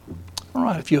All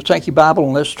right, if you'll take your Bible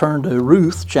and let's turn to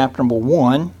Ruth, chapter number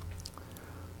 1.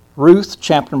 Ruth,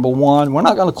 chapter number 1. We're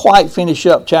not going to quite finish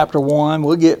up chapter 1.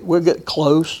 We'll get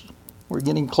close. We're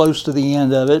getting close to the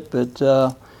end of it, but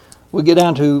we'll get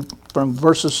down to from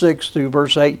verses 6 through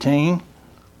verse 18.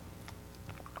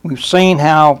 We've seen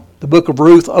how the book of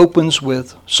Ruth opens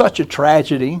with such a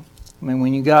tragedy. I mean,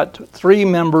 when you got 3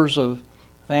 members of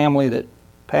family that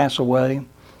pass away,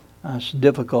 it's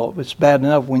difficult. It's bad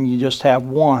enough when you just have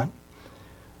one.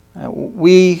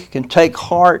 We can take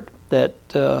heart that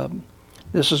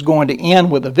this is going to end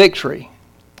with a victory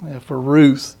for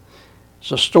Ruth.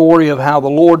 It's a story of how the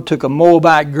Lord took a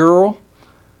Moabite girl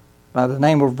by the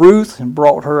name of Ruth and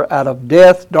brought her out of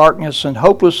death, darkness, and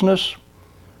hopelessness,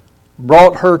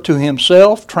 brought her to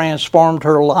himself, transformed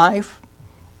her life,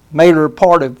 made her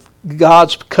part of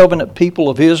God's covenant people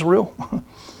of Israel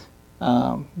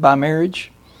by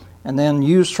marriage, and then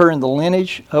used her in the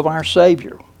lineage of our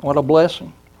Savior. What a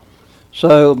blessing.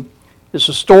 So it's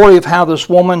a story of how this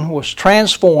woman was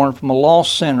transformed from a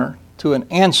lost sinner to an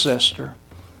ancestor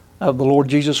of the Lord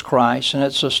Jesus Christ. And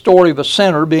it's a story of a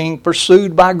sinner being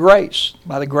pursued by grace,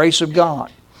 by the grace of God.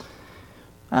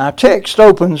 Our text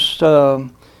opens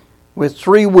with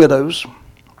 3 widows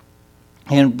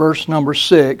in verse number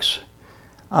 6.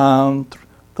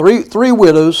 Three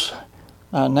widows,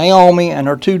 Naomi and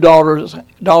her 2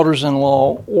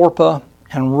 daughters-in-law, Orpah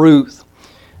and Ruth.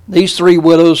 These 3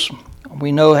 widows,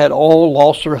 we know, had all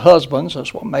lost their husbands.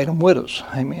 That's what made them widows.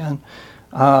 Amen.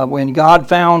 When God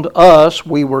found us,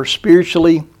 we were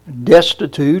spiritually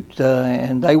destitute,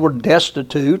 and they were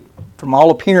destitute. From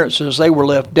all appearances, they were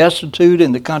left destitute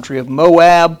in the country of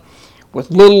Moab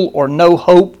with little or no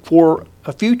hope for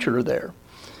a future there.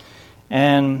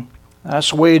 And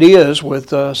that's the way it is with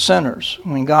sinners.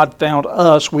 When God found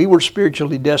us, we were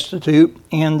spiritually destitute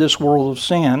in this world of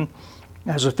sin.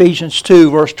 As Ephesians 2,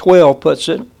 verse 12 puts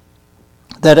it,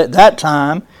 that at that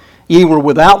time ye were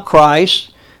without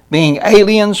Christ, being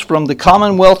aliens from the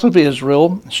commonwealth of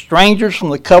Israel, strangers from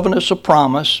the covenants of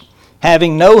promise,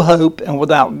 having no hope and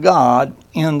without God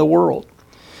in the world.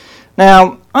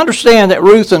 Now, understand that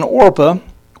Ruth and Orpah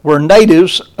were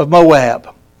natives of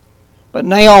Moab. But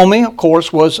Naomi, of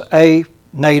course, was a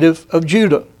native of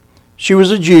Judah. She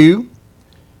was a Jew.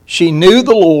 She knew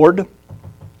the Lord.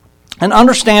 And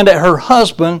understand that her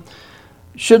husband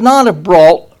should not have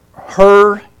brought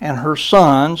her and her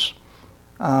sons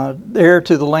there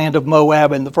to the land of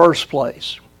Moab in the first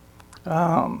place.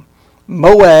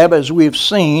 Moab, as we've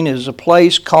seen, is a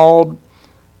place called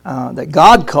that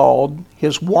God called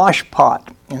his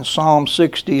Washpot in Psalm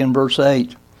 60 and verse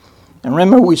 8. And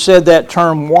remember, we said that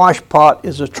term washpot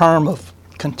is a term of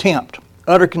contempt,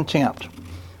 utter contempt.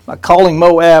 By calling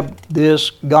Moab this,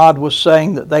 God was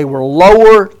saying that they were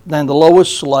lower than the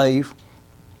lowest slave.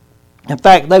 In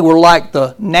fact, they were like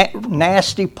the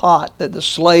nasty pot that the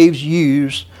slaves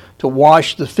used to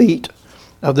wash the feet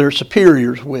of their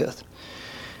superiors with.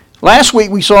 Last week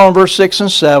we saw in verse 6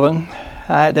 and 7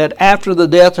 that after the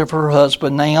death of her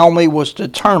husband, Naomi was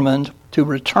determined to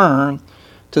return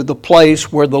to the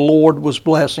place where the Lord was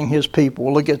blessing his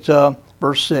people. Look at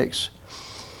verse 6.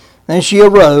 Then she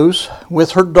arose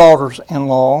with her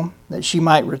daughters-in-law that she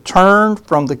might return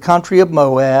from the country of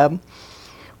Moab,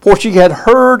 for she had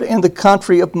heard in the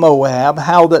country of Moab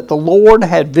how that the Lord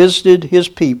had visited his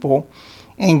people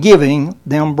in giving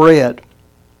them bread.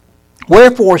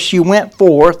 Wherefore she went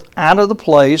forth out of the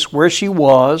place where she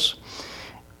was,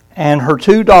 and her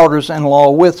 2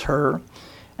 daughters-in-law with her,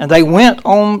 and they went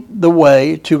on the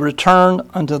way to return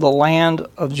unto the land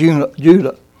of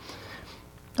Judah.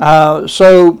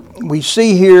 So we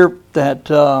see here that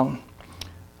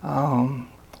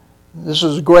this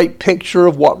is a great picture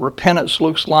of what repentance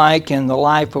looks like in the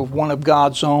life of one of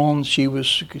God's own. She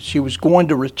was going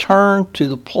to return to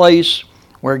the place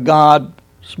where God's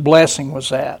blessing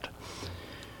was at.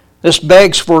 This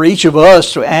begs for each of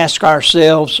us to ask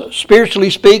ourselves,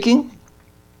 spiritually speaking,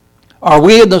 are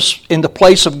we in the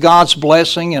place of God's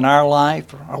blessing in our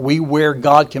life? Are we where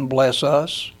God can bless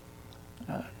us?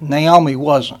 Naomi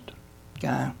wasn't.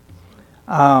 Okay?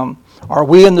 Are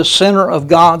we in the center of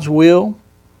God's will?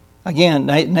 Again,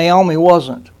 Naomi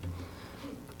wasn't.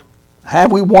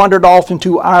 Have we wandered off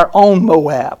into our own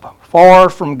Moab, far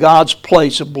from God's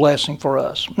place of blessing for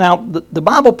us? Now, the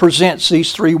Bible presents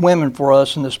these 3 women for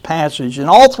us in this passage, and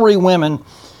all 3 women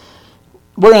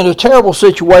were in a terrible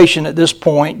situation at this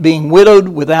point, being widowed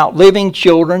without living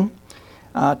children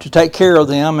to take care of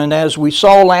them. And as we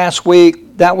saw last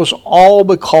week, that was all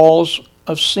because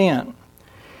of sin.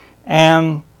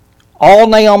 And all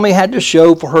Naomi had to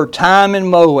show for her time in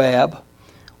Moab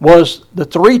was the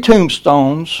 3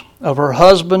 tombstones of her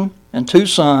husband and 2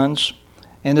 sons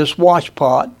in this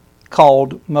washpot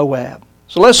called Moab.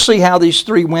 So let's see how these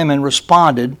three women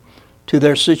responded to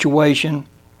their situation.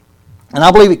 And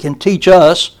I believe it can teach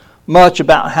us much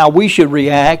about how we should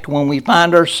react when we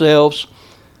find ourselves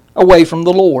away from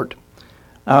the Lord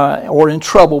or in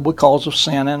trouble because of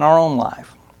sin in our own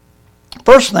life.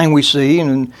 First thing we see,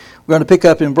 and we're going to pick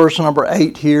up in verse number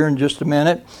 8 here in just a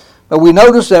minute, but we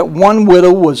notice that one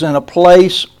widow was in a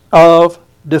place of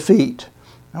defeat.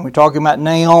 And we're talking about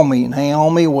Naomi.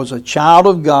 Naomi was a child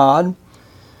of God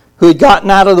who had gotten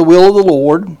out of the will of the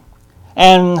Lord.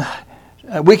 And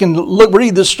we can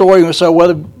read this story and say,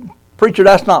 well, preacher,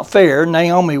 that's not fair.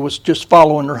 Naomi was just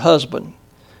following her husband.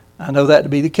 I know that to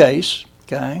be the case,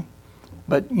 okay?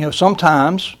 But,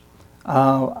 sometimes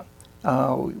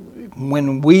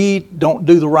when we don't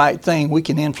do the right thing, we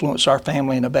can influence our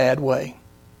family in a bad way,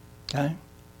 okay?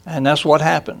 And that's what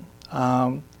happened.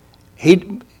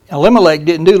 Elimelech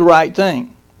didn't do the right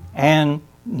thing, and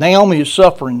Naomi is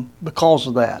suffering because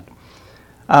of that.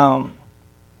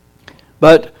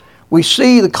 But we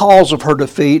see the cause of her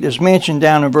defeat is mentioned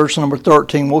down in verse number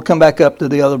 13. We'll come back up to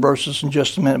the other verses in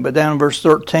just a minute, but down in verse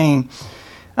 13,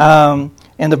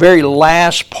 in the very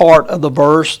last part of the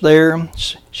verse there,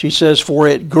 she says, "For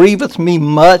it grieveth me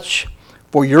much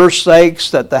for your sakes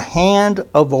that the hand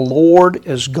of the Lord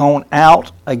is gone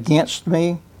out against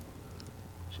me."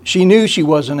 She knew she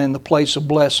wasn't in the place of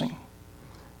blessing.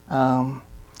 Of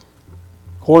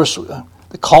course,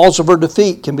 the cause of her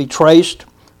defeat can be traced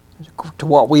to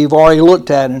what we've already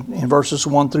looked at in verses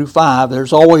 1 through 5.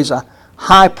 There's always a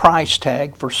high price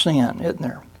tag for sin, isn't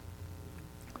there?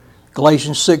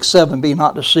 Galatians 6:7, "Be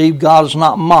not deceived, God is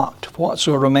not mocked.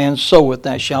 Whatsoever a man soweth,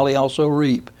 that shall he also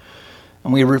reap."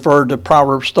 And we referred to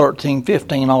Proverbs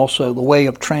 13:15 also. The way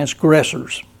of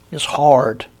transgressors is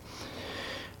hard.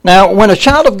 Now, when a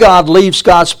child of God leaves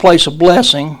God's place of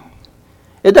blessing,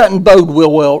 it doesn't bode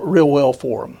real well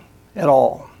for him at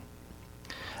all.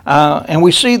 And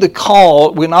we see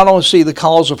we not only see the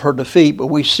cause of her defeat, but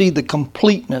we see the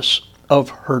completeness of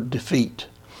her defeat.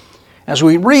 As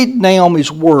we read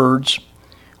Naomi's words,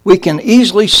 we can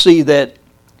easily see that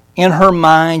in her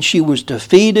mind she was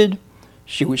defeated,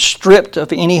 she was stripped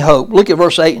of any hope. Look at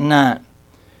verse 8 and 9.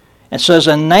 It says,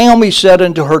 "And Naomi said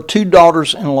unto her two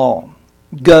daughters-in-law,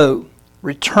 Go,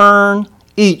 return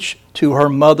each to her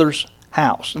mother's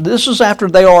house." This is after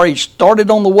they already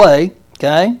started on the way,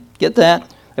 okay? Get that?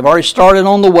 They've already started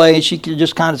on the way, and she could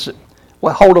just kind of say,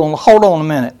 well, hold on a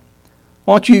minute.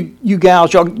 Why don't you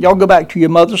gals, y'all go back to your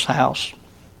mother's house?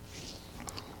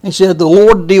 He said, "The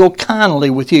Lord deal kindly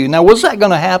with you." Now, was that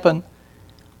going to happen?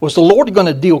 Was the Lord going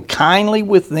to deal kindly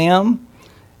with them?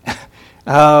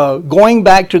 Going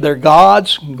back to their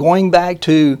gods, going back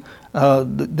to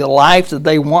the life that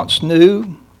they once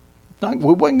knew, it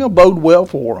wasn't going to bode well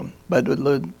for them. But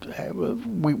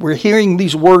we're hearing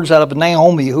these words out of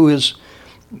Naomi, who is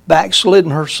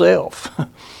backslidden herself.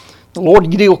 "The Lord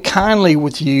deal kindly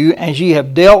with you, as ye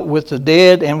have dealt with the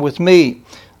dead and with me.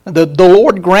 The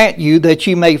Lord grant you that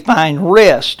ye may find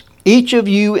rest, each of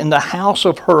you in the house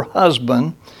of her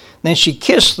husband." Then she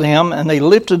kissed them, and they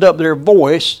lifted up their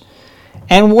voice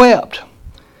and wept.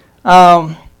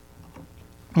 Now,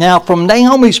 from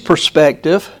Naomi's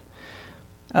perspective,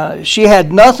 she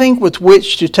had nothing with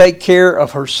which to take care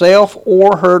of herself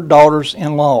or her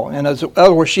daughters-in-law. In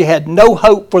other words, she had no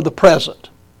hope for the present.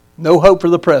 No hope for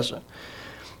the present.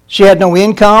 She had no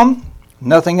income,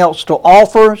 nothing else to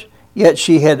offer, yet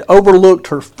she had overlooked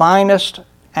her finest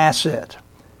asset.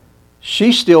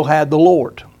 She still had the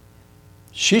Lord.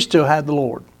 She still had the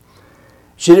Lord.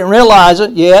 She didn't realize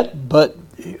it yet, but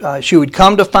she would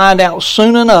come to find out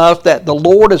soon enough that the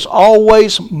Lord is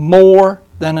always more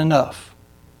than enough.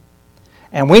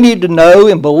 And we need to know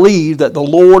and believe that the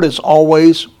Lord is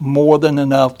always more than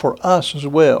enough for us as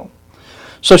well.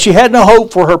 So she had no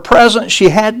hope for her present. She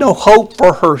had no hope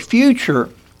for her future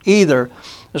either.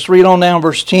 Let's read on down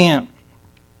verse 10.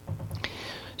 It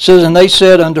says, "And they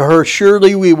said unto her,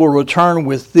 Surely we will return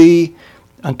with thee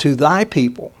unto thy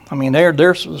people." I mean, they're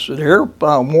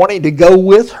wanting to go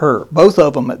with her, both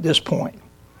of them at this point.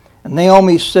 And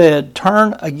Naomi said,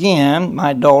 "Turn again,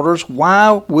 my daughters,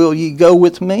 why will ye go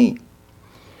with me?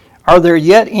 Are there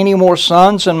yet any more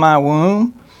sons in my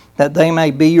womb, that they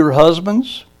may be your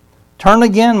husbands? Turn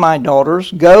again, my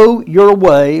daughters, go your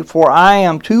way, for I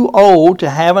am too old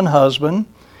to have an husband.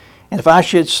 And if I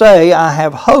should say, I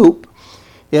have hope,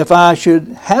 if I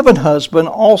should have an husband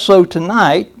also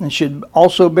tonight, and should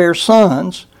also bear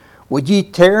sons, would ye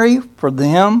tarry for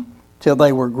them till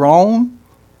they were grown?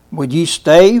 Would ye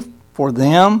stay for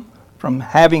them from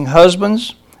having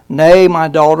husbands? Nay, my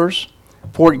daughters,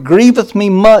 for it grieveth me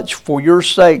much for your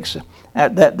sakes,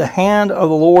 that the hand of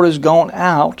the Lord has gone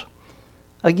out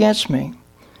against me.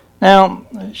 Now,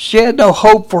 she had no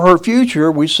hope for her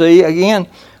future. We see, again,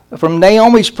 from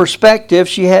Naomi's perspective,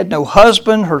 she had no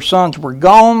husband. Her sons were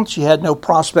gone. She had no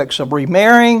prospects of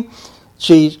remarrying.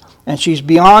 She's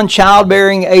beyond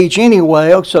childbearing age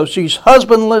anyway, so she's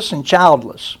husbandless and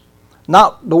childless.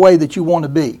 Not the way that you want to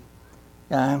be.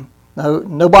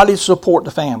 Nobody to support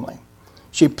the family.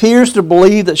 She appears to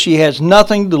believe that she has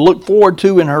nothing to look forward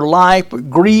to in her life but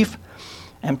grief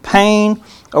and pain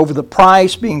over the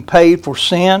price being paid for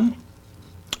sin.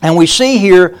 And we see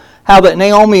here how that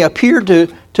Naomi appeared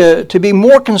to be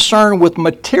more concerned with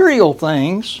material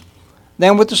things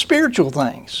than with the spiritual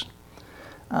things.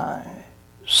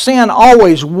 Sin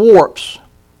always warps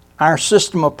our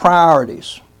system of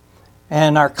priorities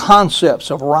and our concepts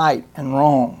of right and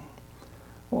wrong.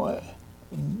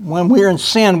 When we're in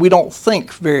sin, we don't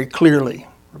think very clearly,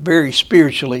 very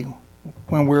spiritually,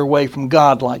 when we're away from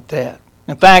God like that.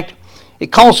 In fact,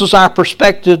 it causes our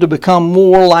perspective to become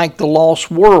more like the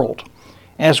lost world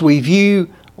as we view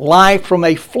life from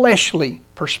a fleshly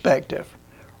perspective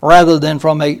rather than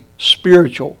from a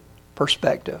spiritual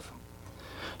perspective.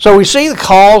 So we see the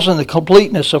cause and the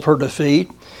completeness of her defeat.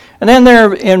 And then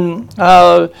there in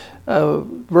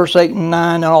verse 8 and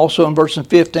 9 and also in verse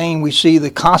 15 we see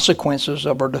the consequences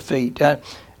of her defeat.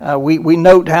 We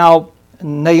note how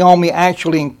Naomi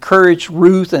actually encouraged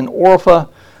Ruth and Orpah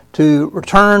to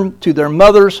return to their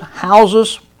mother's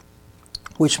houses,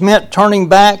 which meant turning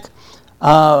back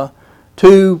to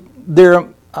their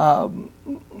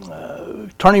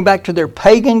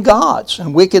pagan gods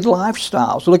and wicked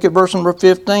lifestyles. Look at verse number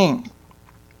 15.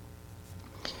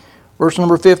 Verse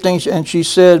number 15, and she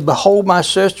said, "Behold, my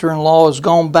sister-in-law is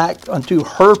gone back unto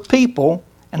her people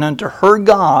and unto her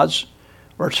gods.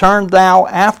 Return thou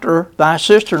after thy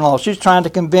sister-in-law." She's trying to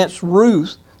convince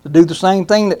Ruth to do the same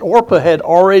thing that Orpah had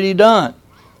already done.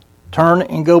 Turn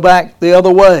and go back the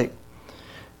other way.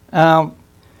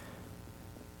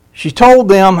 She told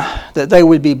them that they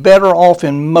would be better off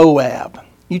in Moab.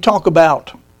 You talk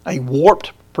about a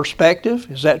warped perspective.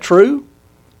 Is that true?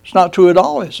 It's not true at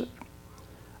all, is it?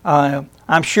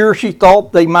 I'm sure she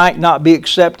thought they might not be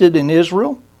accepted in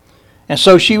Israel. And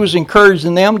so she was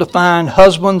encouraging them to find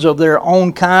husbands of their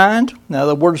own kind. In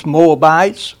other words,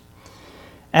 Moabites.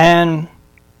 And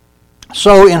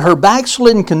so in her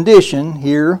backslidden condition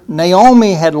here,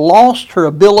 Naomi had lost her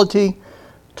ability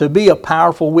to be a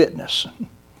powerful witness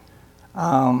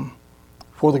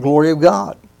for the glory of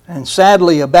God. And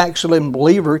sadly, a backslidden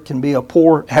believer can be a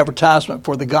poor advertisement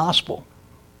for the gospel.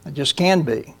 It just can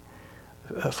be.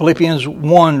 Philippians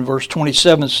 1 verse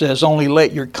 27 says, "Only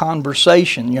let your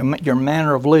conversation, your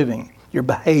manner of living, your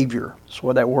behavior," that's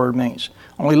what that word means.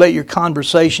 "Only let your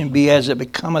conversation be as it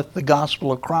becometh the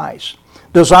gospel of Christ."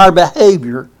 Does our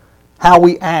behavior, how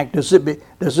we act, does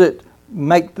it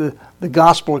make the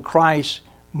gospel of Christ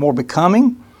more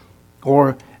becoming?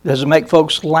 Or does it make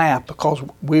folks laugh because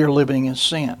we are living in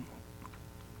sin?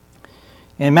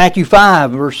 In Matthew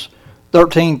 5 verse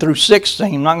 13 through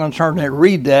 16, I'm not going to turn there and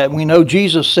read that. We know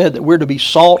Jesus said that we're to be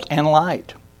salt and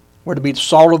light. We're to be the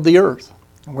salt of the earth.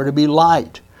 And we're to be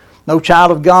light. No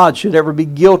child of God should ever be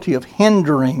guilty of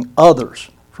hindering others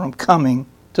from coming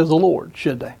to the Lord,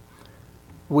 should they?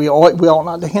 We ought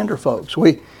not to hinder folks.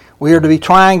 We are to be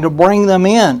trying to bring them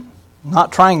in,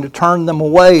 not trying to turn them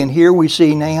away. And here we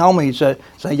see Naomi say,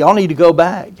 y'all need to go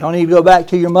back. Y'all need to go back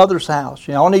to your mother's house.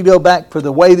 Y'all need to go back for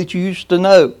the way that you used to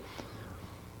know.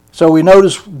 So we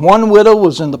notice one widow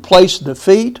was in the place of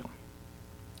defeat.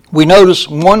 We notice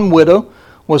one widow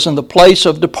was in the place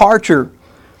of departure.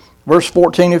 Verse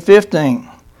 14 and 15.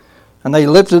 "And they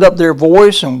lifted up their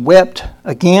voice and wept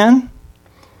again.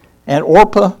 And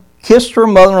Orpah kissed her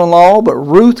mother-in-law, but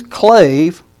Ruth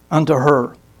clave unto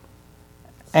her.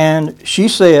 And she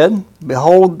said,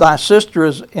 Behold, thy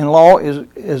sister-in-law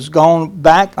is gone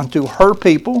back unto her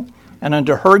people and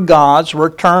unto her gods.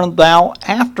 Return thou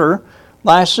after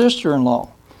thy sister-in-law.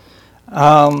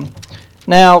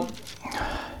 Now,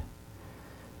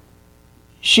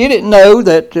 she didn't know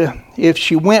that if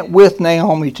she went with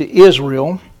Naomi to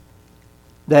Israel,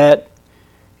 that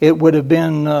it would have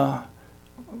been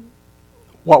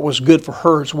what was good for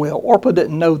her as well. Orpah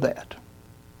didn't know that.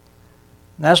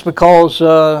 And that's because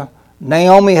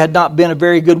Naomi had not been a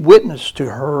very good witness to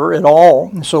her at all.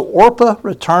 And so Orpah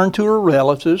returned to her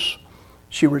relatives.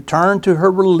 She returned to her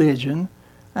religion.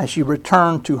 And she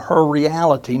returned to her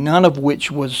reality, none of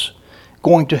which was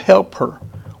going to help her.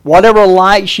 Whatever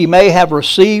light she may have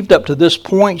received up to this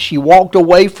point, she walked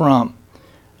away from.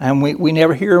 And we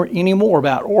never hear any more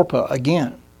about Orpah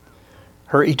again.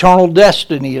 Her eternal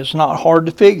destiny is not hard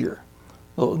to figure.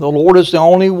 The Lord is the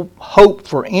only hope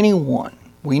for anyone.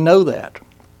 We know that.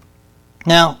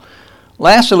 Now,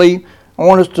 lastly, I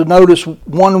want us to notice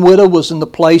one widow was in the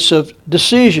place of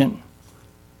decision.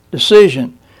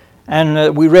 Decision.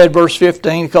 And we read verse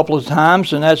 15 a couple of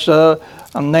times, and that's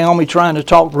Naomi trying to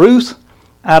talk Ruth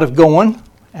out of going.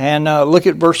 And look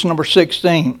at verse number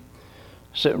 16.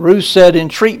 So Ruth said,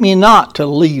 "Entreat me not to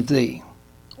leave thee,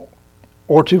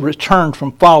 or to return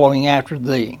from following after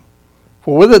thee.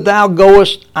 For whither thou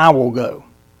goest, I will go.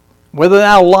 Whither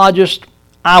thou lodgest,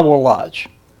 I will lodge.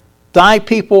 Thy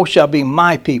people shall be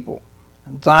my people,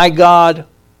 and thy God,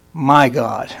 my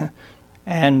God."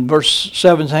 And verse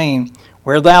 17,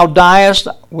 "Where thou diest,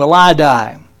 will I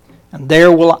die, and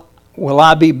there will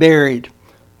I be buried.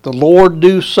 The Lord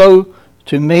do so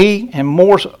to me, and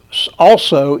more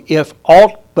also, if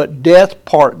aught but death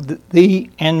part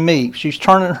thee and me." She's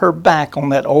turning her back on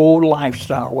that old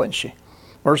lifestyle, wasn't she?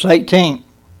 Verse 18,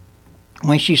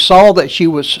 "When she saw that she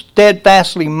was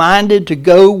steadfastly minded to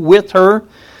go with her,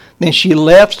 then she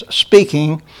left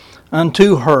speaking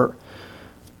unto her."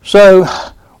 So,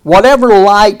 whatever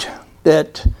light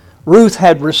that Ruth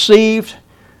had received,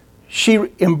 she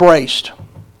embraced.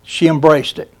 She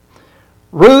embraced it.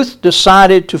 Ruth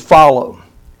decided to follow.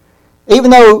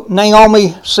 Even though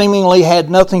Naomi seemingly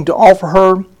had nothing to offer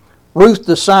her, Ruth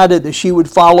decided that she would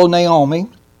follow Naomi.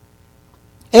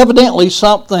 Evidently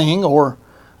something, or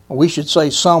we should say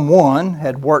someone,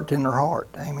 had worked in her heart.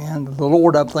 Amen. The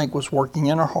Lord, I think, was working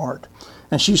in her heart.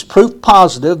 And she's proof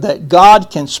positive that God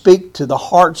can speak to the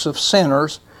hearts of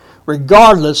sinners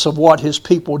regardless of what His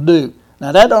people do.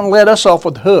 Now that doesn't let us off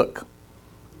with the hook.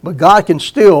 But God can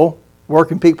still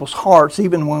work in people's hearts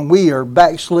even when we are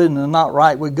backslidden and not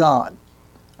right with God.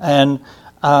 And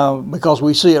because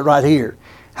we see it right here.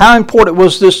 How important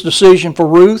was this decision for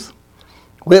Ruth?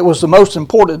 Well, it was the most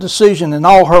important decision in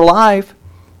all her life.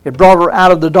 It brought her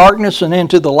out of the darkness and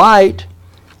into the light.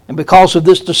 And because of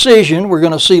this decision, we're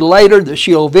going to see later that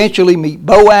she'll eventually meet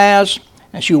Boaz,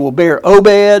 and she will bear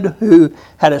Obed, who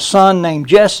had a son named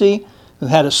Jesse, who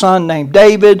had a son named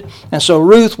David. And so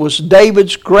Ruth was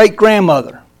David's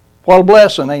great-grandmother. What a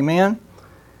blessing, amen.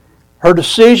 Her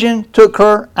decision took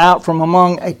her out from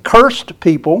among a cursed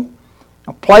people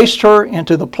and placed her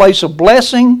into the place of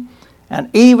blessing and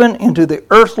even into the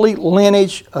earthly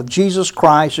lineage of Jesus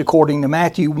Christ, according to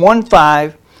Matthew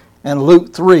 1:5 and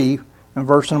Luke 3 and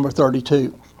verse number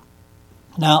 32.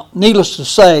 Now, needless to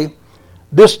say,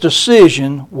 this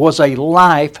decision was a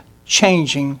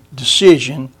life-changing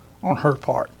decision on her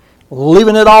part.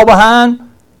 Leaving it all behind,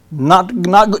 not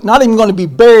even going to be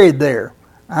buried there.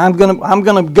 I'm going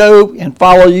to go and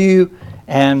follow you,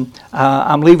 and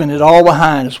I'm leaving it all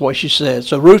behind, is what she said.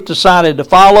 So Ruth decided to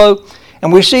follow,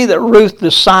 and we see that Ruth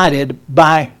decided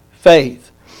by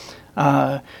faith.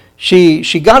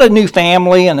 She got a new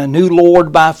family and a new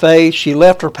Lord by faith. She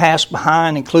left her past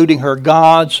behind, including her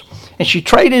gods, and she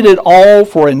traded it all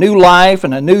for a new life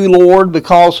and a new Lord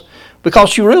because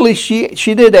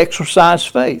she did exercise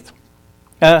faith.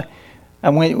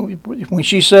 And when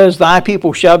she says, "Thy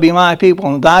people shall be my people,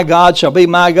 and thy God shall be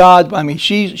my God," I mean,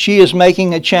 she is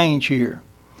making a change here.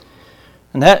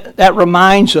 And that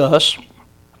reminds us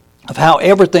of how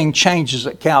everything changes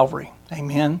at Calvary.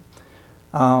 Amen.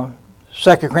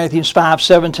 2 Corinthians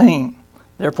 5:17.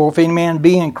 "Therefore, if any man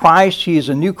be in Christ, he is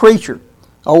a new creature.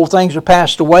 Old things are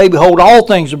passed away. Behold, all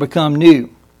things are become new."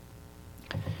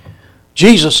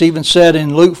 Jesus even said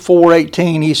in Luke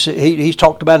 4:18, he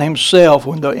talked about himself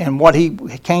and what he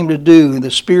came to do. The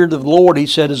Spirit of the Lord, he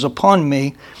said, is upon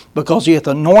me because he hath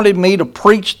anointed me to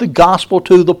preach the gospel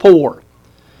to the poor.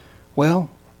 Well,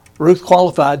 Ruth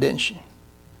qualified, didn't she?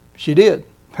 She did.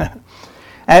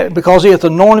 Because he hath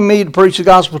anointed me to preach the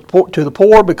gospel to the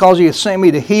poor, because he hath sent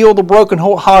me to heal the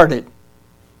brokenhearted.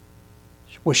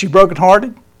 Was she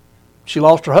brokenhearted? She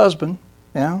lost her husband.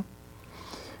 Yeah.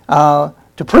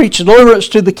 To preach deliverance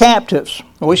to the captives.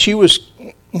 Well, she was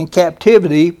in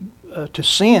captivity to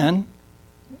sin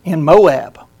in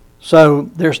Moab. So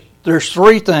there's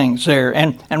three things there.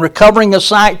 And recovering a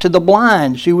sight to the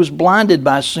blind. She was blinded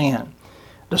by sin.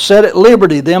 To set at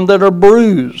liberty them that are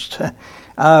bruised.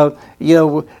 The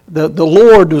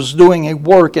Lord was doing a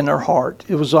work in her heart.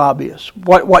 It was obvious.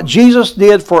 What Jesus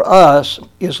did for us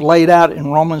is laid out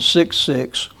in Romans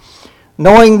 6:6.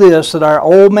 "Knowing this, that our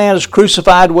old man is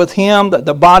crucified with him, that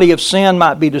the body of sin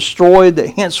might be destroyed,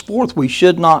 that henceforth we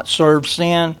should not serve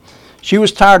sin." She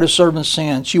was tired of serving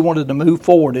sin. She wanted to move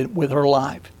forward with her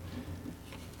life.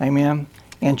 Amen.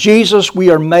 In Jesus we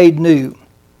are made new,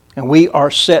 and we are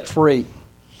set free.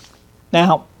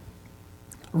 Now,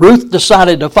 Ruth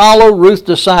decided to follow. Ruth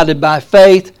decided by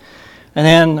faith. And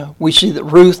then we see that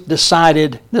Ruth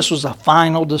decided, this was a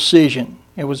final decision.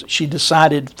 She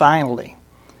decided finally.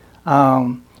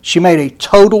 She made a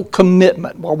total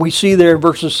commitment. What we see there in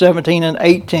verses 17 and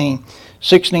 18,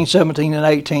 16, 17, and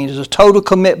 18 is a total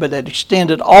commitment that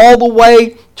extended all the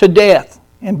way to death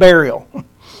and burial.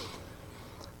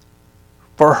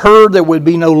 For her, there would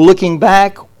be no looking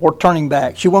back or turning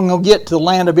back. She wasn't going to get to the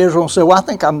land of Israel and say, well,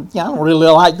 I don't really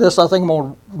like this. I think I'm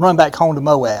going to run back home to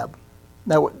Moab.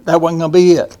 That wasn't going to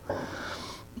be it.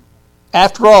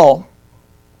 After all,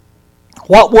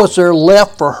 what was there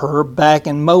left for her back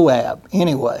in Moab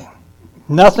anyway?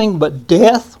 Nothing but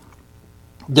death,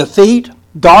 defeat,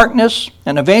 darkness,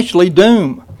 and eventually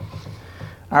doom.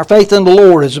 Our faith in the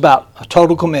Lord is about a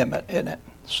total commitment, isn't it?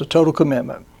 It's a total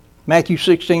commitment. Matthew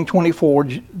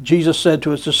 16:24, Jesus said to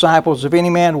his disciples, if any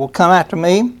man will come after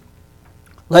me,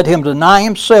 let him deny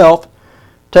himself,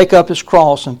 take up his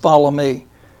cross, and follow me.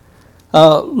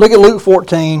 Look at Luke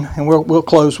 14, and we'll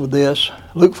close with this.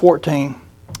 Luke 14,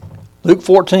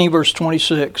 verse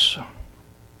 26.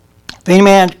 If any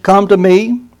man come to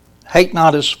me, hate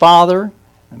not his father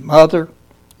and mother,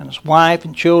 and his wife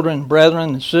and children and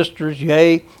brethren and sisters,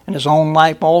 yea, and his own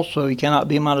life also, he cannot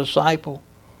be my disciple.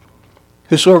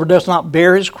 Whosoever does not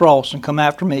bear his cross and come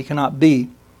after me cannot be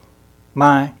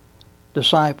my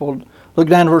disciple. Look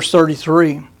down to verse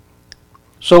 33.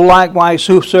 So likewise,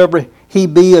 whosoever he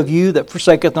be of you that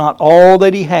forsaketh not all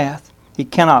that he hath, he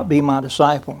cannot be my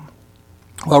disciple.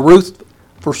 Well, Ruth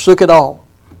forsook it all.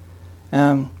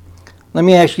 Let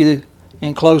me ask you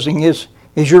in closing, is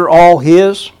your all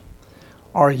his?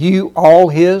 Are you all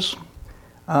his?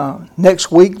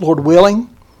 Next week, Lord willing,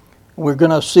 we're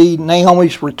going to see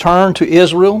Naomi's return to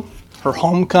Israel, her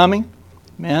homecoming.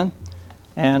 Amen.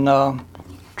 And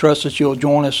trust that you'll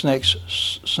join us next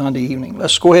Sunday evening.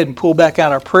 Let's go ahead and pull back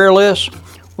out our prayer list.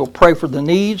 We'll pray for the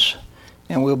needs,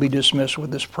 and we'll be dismissed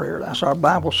with this prayer. That's our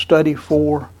Bible study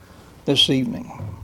for this evening.